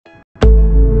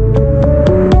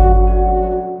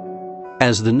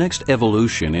As the next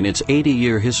evolution in its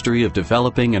 80-year history of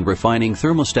developing and refining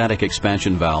thermostatic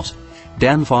expansion valves,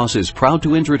 Danfoss is proud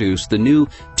to introduce the new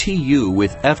TU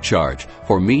with F-charge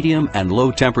for medium and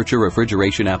low temperature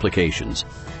refrigeration applications.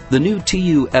 The new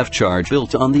TU F-charge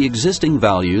built on the existing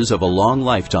values of a long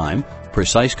lifetime,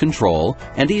 precise control,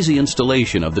 and easy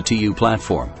installation of the TU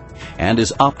platform, and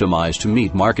is optimized to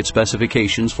meet market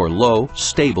specifications for low,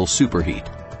 stable superheat.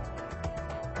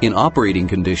 In operating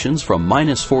conditions from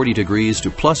 -40 degrees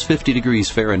to +50 degrees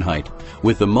Fahrenheit,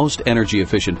 with the most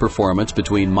energy-efficient performance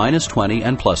between -20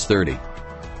 and +30.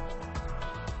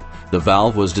 The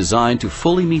valve was designed to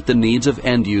fully meet the needs of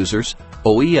end users,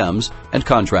 OEMs, and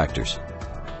contractors.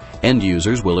 End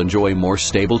users will enjoy more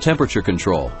stable temperature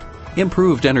control,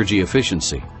 improved energy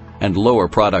efficiency, and lower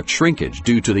product shrinkage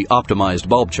due to the optimized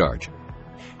bulb charge.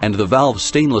 And the valve's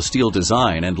stainless steel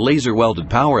design and laser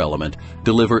welded power element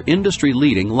deliver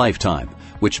industry-leading lifetime,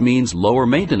 which means lower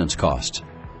maintenance costs.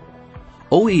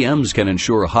 OEMs can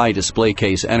ensure high display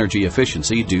case energy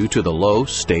efficiency due to the low,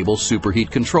 stable superheat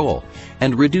control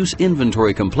and reduce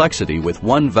inventory complexity with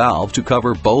one valve to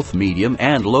cover both medium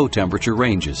and low temperature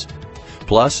ranges.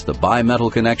 Plus, the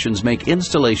bimetal connections make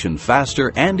installation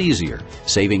faster and easier,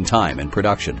 saving time in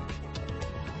production.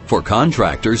 For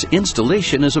contractors,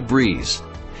 installation is a breeze.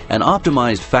 An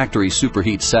optimized factory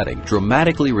superheat setting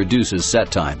dramatically reduces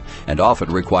set time and often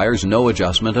requires no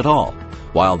adjustment at all,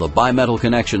 while the bimetal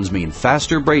connections mean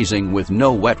faster brazing with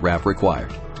no wet wrap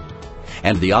required.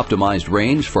 And the optimized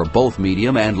range for both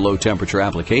medium and low temperature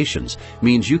applications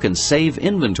means you can save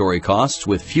inventory costs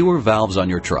with fewer valves on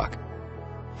your truck.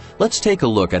 Let's take a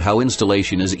look at how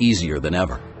installation is easier than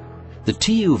ever. The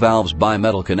TU valve's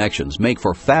bimetal connections make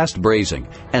for fast brazing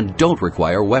and don't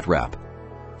require wet wrap.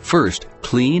 First,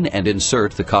 clean and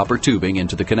insert the copper tubing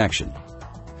into the connection.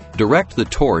 Direct the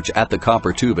torch at the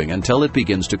copper tubing until it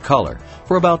begins to color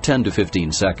for about 10 to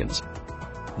 15 seconds.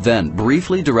 Then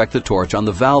briefly direct the torch on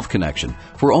the valve connection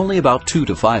for only about 2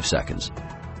 to 5 seconds.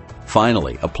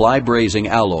 Finally, apply brazing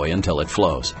alloy until it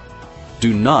flows.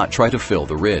 Do not try to fill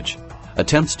the ridge.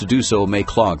 Attempts to do so may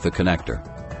clog the connector.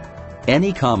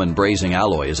 Any common brazing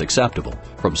alloy is acceptable,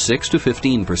 from 6 to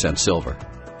 15% silver.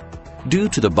 Due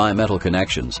to the bimetal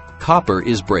connections, copper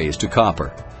is brazed to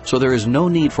copper, so there is no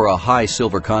need for a high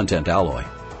silver content alloy.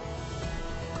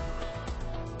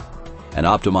 An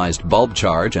optimized bulb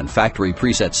charge and factory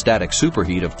preset static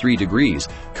superheat of 3 degrees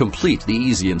complete the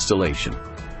easy installation.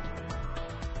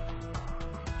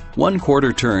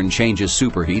 1/4 turn changes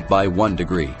superheat by 1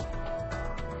 degree.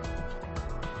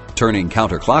 Turning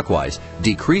counterclockwise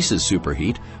decreases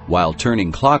superheat, while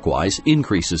turning clockwise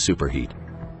increases superheat.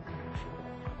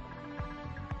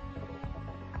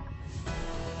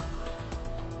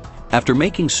 After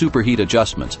making superheat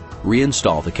adjustments,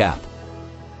 reinstall the cap.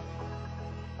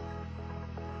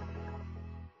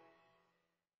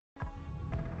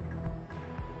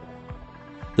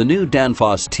 The new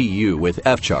Danfoss TU with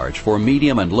F-charge for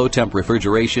medium and low temp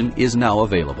refrigeration is now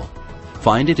available.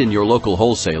 Find it in your local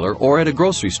wholesaler or at a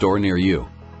grocery store near you.